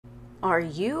Are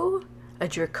you a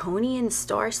Draconian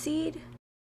Starseed?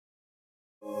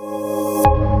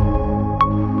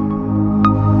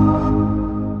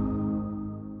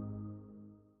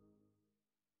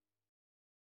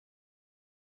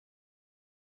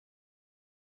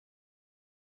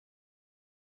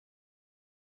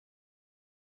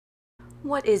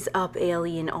 What is up,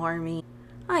 alienARMy?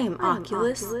 I am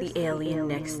Oculus, the alien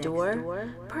next door,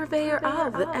 purveyor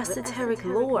of esoteric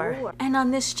lore, and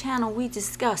on this channel we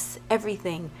discuss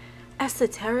everything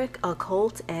esoteric,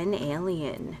 occult, and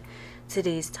alien.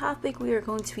 Today's topic, we are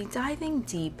going to be diving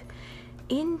deep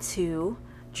into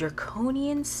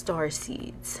Draconian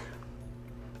Starseeds.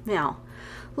 Now,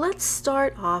 let's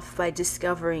start off by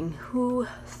discovering who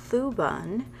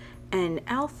Thuban and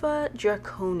Alpha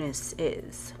Draconis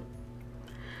is.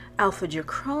 Alpha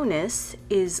Draconis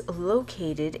is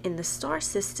located in the star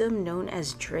system known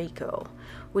as Draco,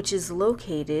 which is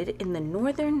located in the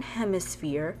northern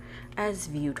hemisphere as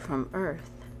viewed from Earth.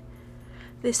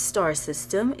 This star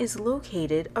system is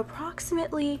located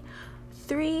approximately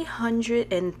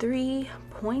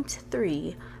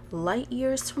 303.3 light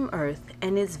years from Earth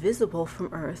and is visible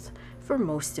from Earth for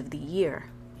most of the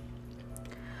year.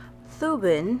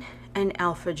 Thuban and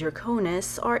Alpha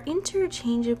Draconis are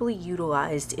interchangeably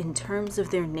utilized in terms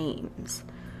of their names,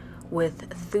 with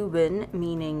Thuban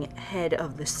meaning head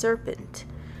of the serpent,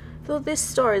 though this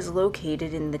star is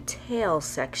located in the tail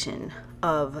section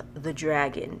of the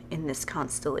dragon in this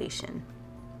constellation.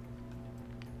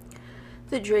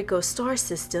 The Draco star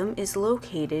system is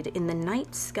located in the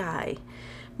night sky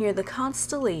near the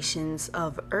constellations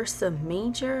of Ursa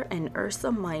Major and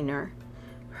Ursa Minor,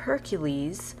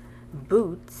 Hercules,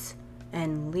 Boots,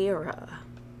 and Lyra.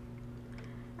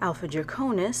 Alpha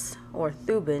Draconis, or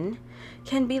Thuban,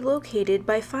 can be located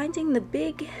by finding the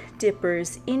Big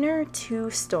Dipper's inner two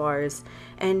stars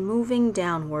and moving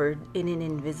downward in an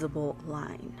invisible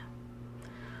line.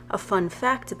 A fun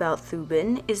fact about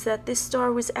Thuban is that this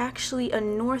star was actually a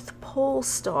North Pole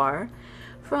star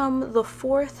from the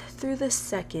 4th through the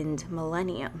 2nd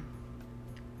millennium.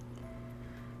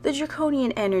 The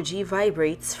Draconian energy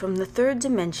vibrates from the 3rd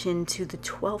dimension to the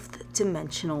 12th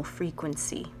dimensional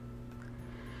frequency.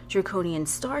 Draconian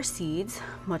starseeds,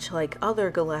 much like other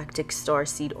galactic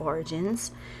starseed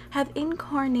origins, have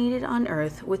incarnated on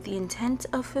Earth with the intent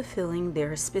of fulfilling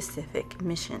their specific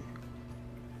mission.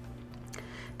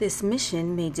 This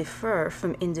mission may differ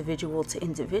from individual to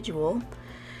individual,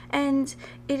 and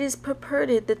it is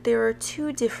purported that there are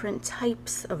 2 different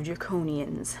types of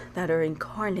Draconians that are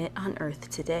incarnate on Earth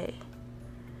today.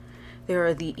 There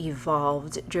are the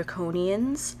evolved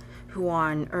Draconians, who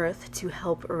are on Earth to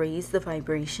help raise the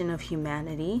vibration of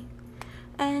humanity,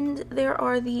 and there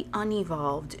are the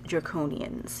unevolved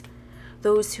Draconians,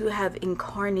 those who have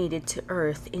incarnated to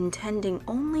Earth intending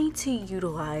only to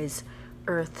utilize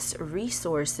Earth's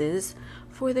resources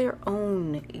for their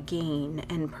own gain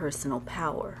and personal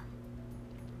power.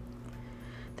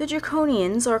 The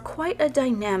Draconians are quite a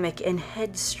dynamic and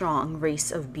headstrong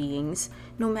race of beings,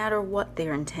 no matter what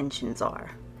their intentions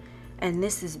are, and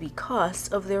this is because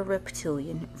of their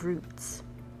reptilian roots.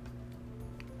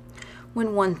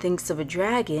 When one thinks of a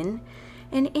dragon,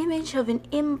 an image of an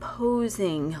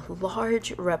imposing,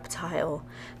 large reptile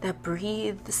that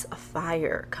breathes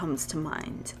fire comes to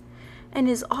mind, and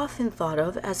is often thought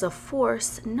of as a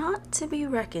force not to be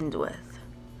reckoned with.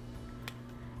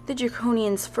 The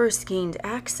Draconians first gained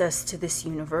access to this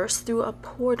universe through a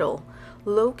portal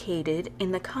located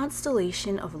in the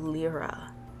constellation of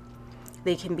Lyra.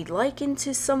 They can be likened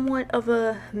to somewhat of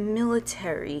a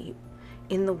military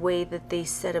in the way that they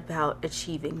set about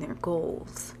achieving their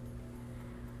goals.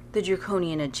 The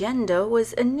Draconian agenda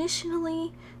was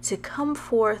initially to come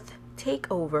forth,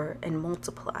 take over, and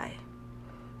multiply.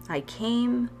 I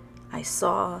came, I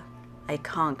saw, I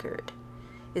conquered,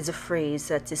 is a phrase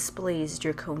that displays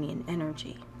Draconian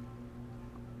energy.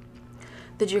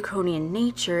 The Draconian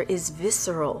nature is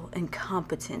visceral and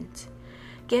competent,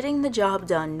 getting the job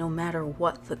done no matter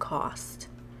what the cost.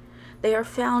 They are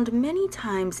found many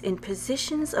times in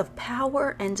positions of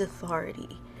power and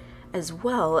authority, as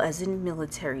well as in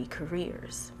military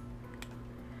careers.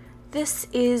 This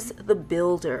is the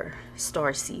Builder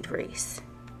Starseed race,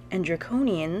 and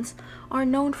Draconians are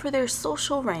known for their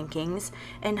social rankings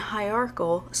and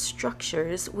hierarchical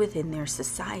structures within their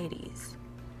societies.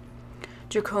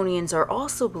 Draconians are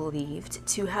also believed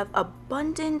to have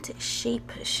abundant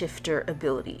shapeshifter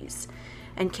abilities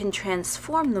and can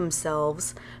transform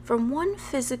themselves from one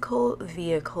physical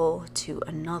vehicle to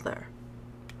another.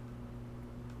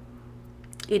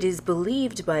 It is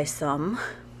believed by some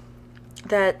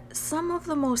that some of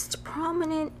the most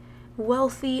prominent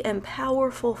wealthy and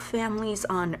powerful families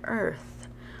on Earth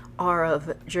are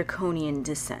of draconian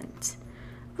descent,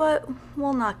 but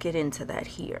we'll not get into that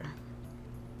here.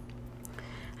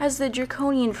 As the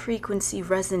draconian frequency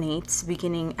resonates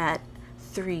beginning at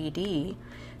 3D,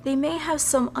 they may have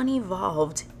some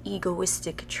unevolved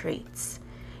egoistic traits,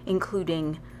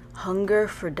 including hunger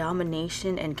for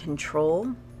domination and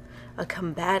control, a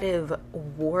combative,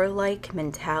 warlike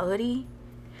mentality,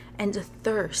 and a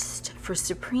thirst for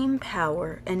supreme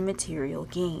power and material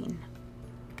gain.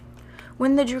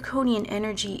 When the draconian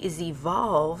energy is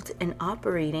evolved and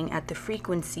operating at the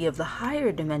frequency of the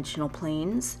higher dimensional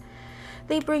planes,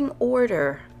 they bring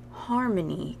order,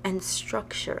 harmony, and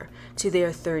structure to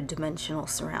their third dimensional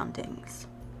surroundings.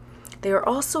 They are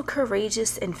also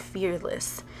courageous and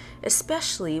fearless,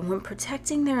 especially when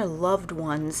protecting their loved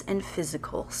ones and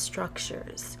physical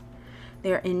structures.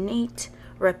 Their innate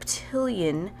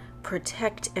reptilian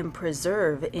protect and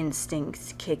preserve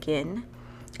instincts kick in,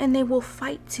 and they will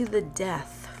fight to the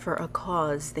death for a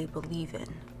cause they believe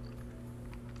in.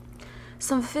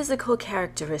 Some physical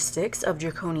characteristics of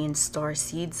Draconian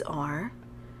Starseeds are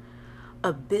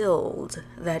a build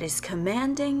that is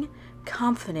commanding,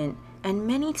 confident, and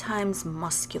many times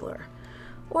muscular,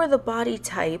 or the body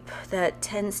type that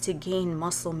tends to gain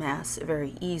muscle mass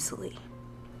very easily.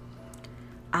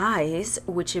 Eyes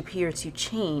which appear to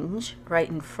change right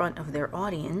in front of their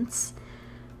audience,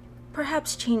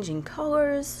 perhaps changing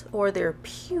colors, or their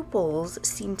pupils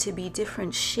seem to be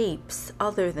different shapes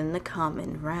other than the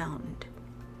common round.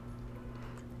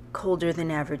 Colder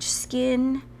than average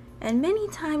skin, and many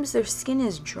times their skin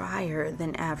is drier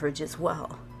than average as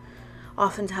well,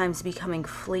 oftentimes becoming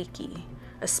flaky,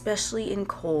 especially in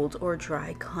cold or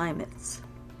dry climates.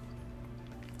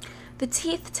 The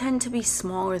teeth tend to be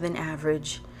smaller than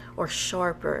average or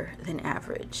sharper than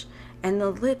average, and the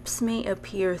lips may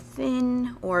appear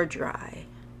thin or dry.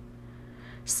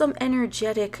 Some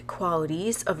energetic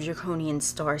qualities of Draconian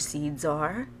Starseeds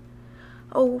are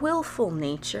a willful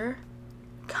nature,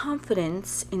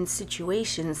 confidence in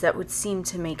situations that would seem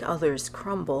to make others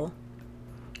crumble,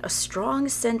 a strong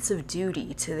sense of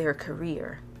duty to their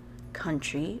career,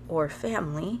 country, or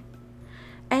family,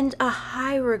 and a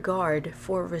high regard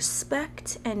for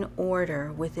respect and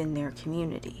order within their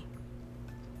community.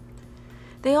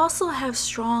 They also have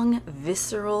strong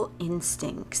visceral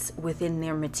instincts within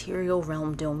their material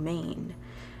realm domain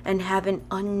and have an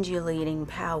undulating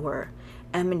power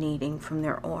emanating from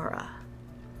their aura.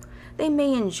 They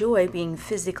may enjoy being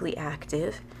physically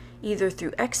active, either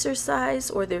through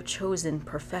exercise or their chosen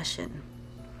profession.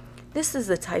 This is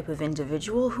the type of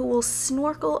individual who will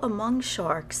snorkel among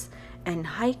sharks and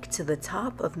hike to the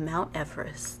top of Mount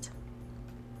Everest.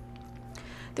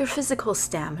 Their physical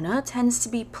stamina tends to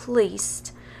be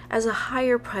placed as a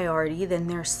higher priority than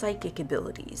their psychic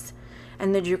abilities,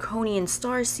 and the Draconian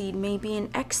Starseed may be an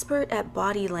expert at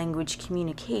body language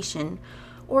communication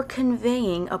or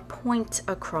conveying a point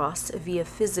across via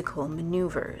physical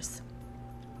maneuvers.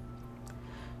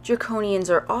 Draconians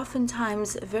are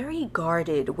oftentimes very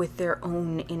guarded with their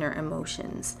own inner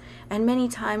emotions, and many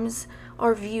times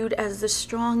are viewed as the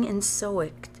strong and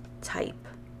stoic type.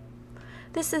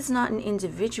 This is not an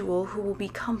individual who will be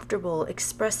comfortable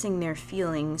expressing their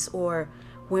feelings or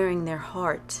wearing their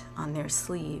heart on their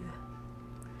sleeve.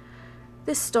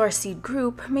 This starseed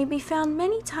group may be found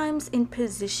many times in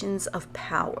positions of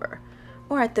power,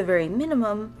 or at the very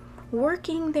minimum,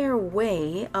 working their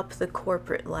way up the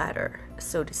corporate ladder,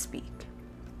 so to speak.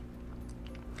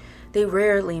 They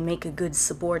rarely make a good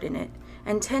subordinate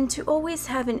and tend to always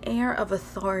have an air of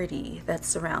authority that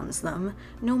surrounds them,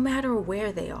 no matter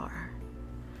where they are.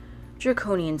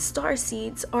 Draconian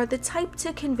Starseeds are the type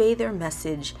to convey their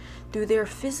message through their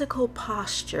physical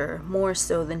posture more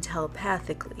so than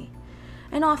telepathically,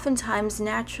 and oftentimes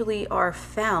naturally are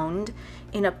found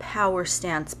in a power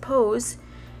stance pose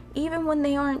even when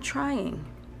they aren't trying.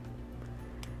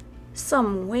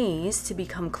 Some ways to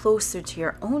become closer to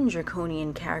your own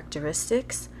draconian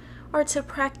characteristics are to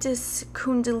practice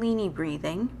Kundalini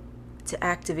breathing, to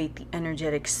activate the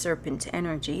energetic serpent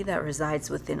energy that resides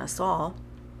within us all,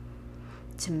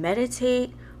 to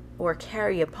meditate or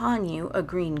carry upon you a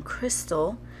green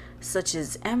crystal such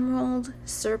as emerald,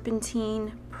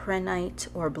 serpentine, prehnite,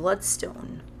 or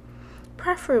bloodstone,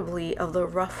 preferably of the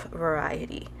rough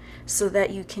variety, so that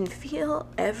you can feel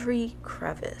every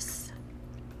crevice.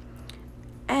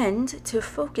 And to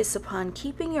focus upon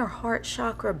keeping your heart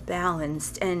chakra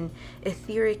balanced and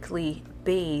etherically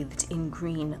bathed in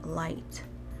green light.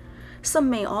 Some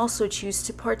may also choose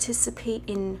to participate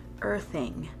in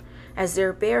earthing, as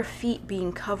their bare feet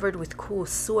being covered with cool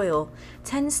soil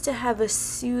tends to have a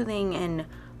soothing and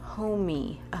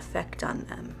homey effect on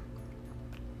them.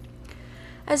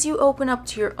 As you open up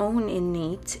to your own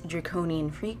innate draconian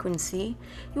frequency,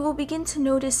 you will begin to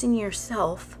notice in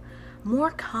yourself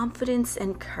more confidence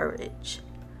and courage,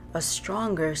 a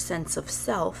stronger sense of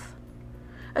self,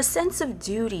 a sense of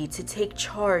duty to take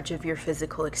charge of your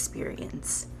physical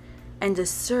experience, and a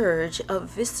surge of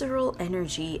visceral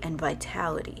energy and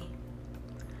vitality.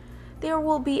 There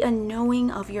will be a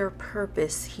knowing of your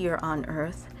purpose here on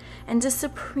Earth and a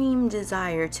supreme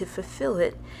desire to fulfill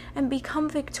it and become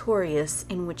victorious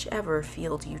in whichever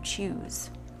field you choose.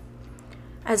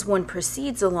 As one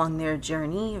proceeds along their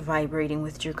journey, vibrating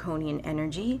with draconian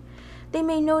energy, they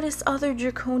may notice other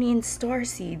draconian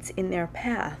starseeds in their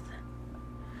path.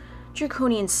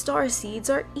 Draconian starseeds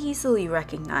are easily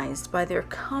recognized by their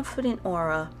confident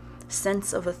aura,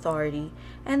 sense of authority,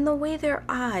 and the way their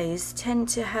eyes tend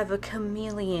to have a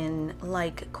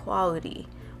chameleon-like quality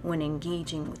when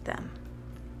engaging with them.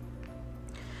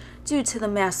 Due to the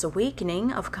mass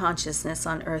awakening of consciousness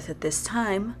on Earth at this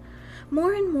time,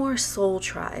 more and more soul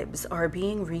tribes are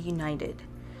being reunited,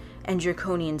 and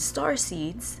Draconian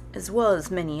Starseeds, as well as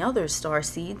many other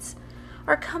Starseeds,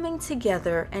 are coming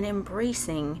together and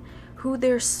embracing who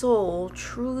their soul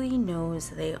truly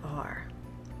knows they are.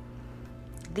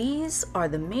 These are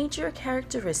the major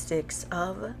characteristics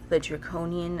of the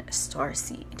Draconian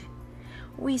Starseed.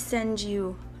 We send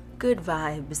you good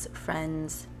vibes,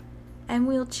 friends, and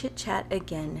we'll chit-chat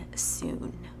again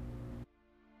soon.